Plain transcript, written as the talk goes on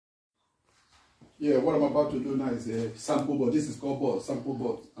Yeah, what I'm about to do now is a sample board. This is called board, sample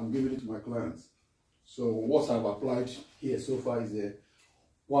board. I'm giving it to my clients. So what I've applied here so far is a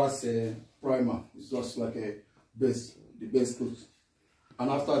primer. It's just like a base, the base coat. And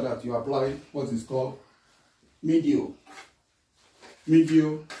after that, you apply what is called medio.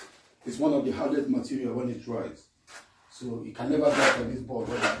 Medio is one of the hardest material when it dries. So it can never dry on this board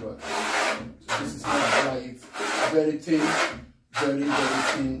when it dries. So this is how I apply it. Very thin, very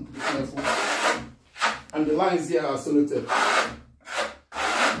thin. Be careful. And the lines here are solid.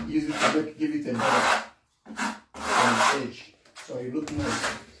 Use it to give it a color on the edge. So you look nice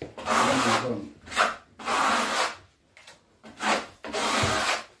when it's done.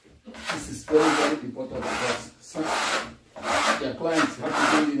 This is very important because their clients have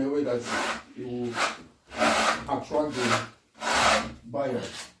to do it in a way that it will attract the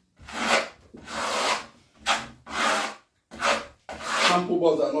buyers. Sample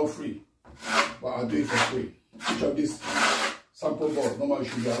boards are not free, but I do it for free. Each of these sample boards normally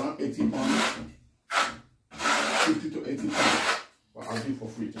should be around 80 pounds, 50 to 80 pounds, but I do it for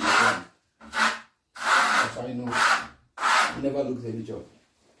free to my clients. Because I know I never lose any job.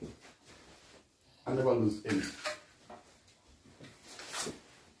 I never lose any.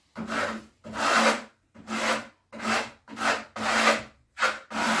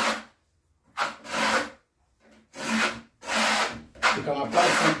 You can apply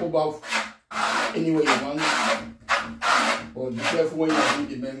sample bath anywhere you want, but be careful when you're doing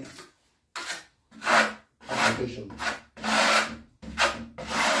the main application.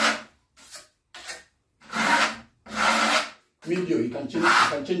 Medio, you can change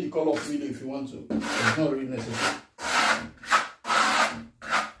the color of medio if you want to. It's not really necessary.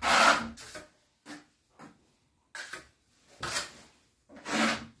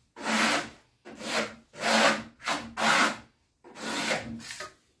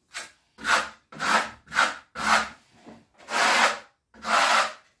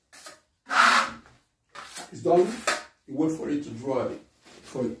 It's done. You wait for it to dry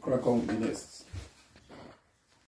before you crack on the next.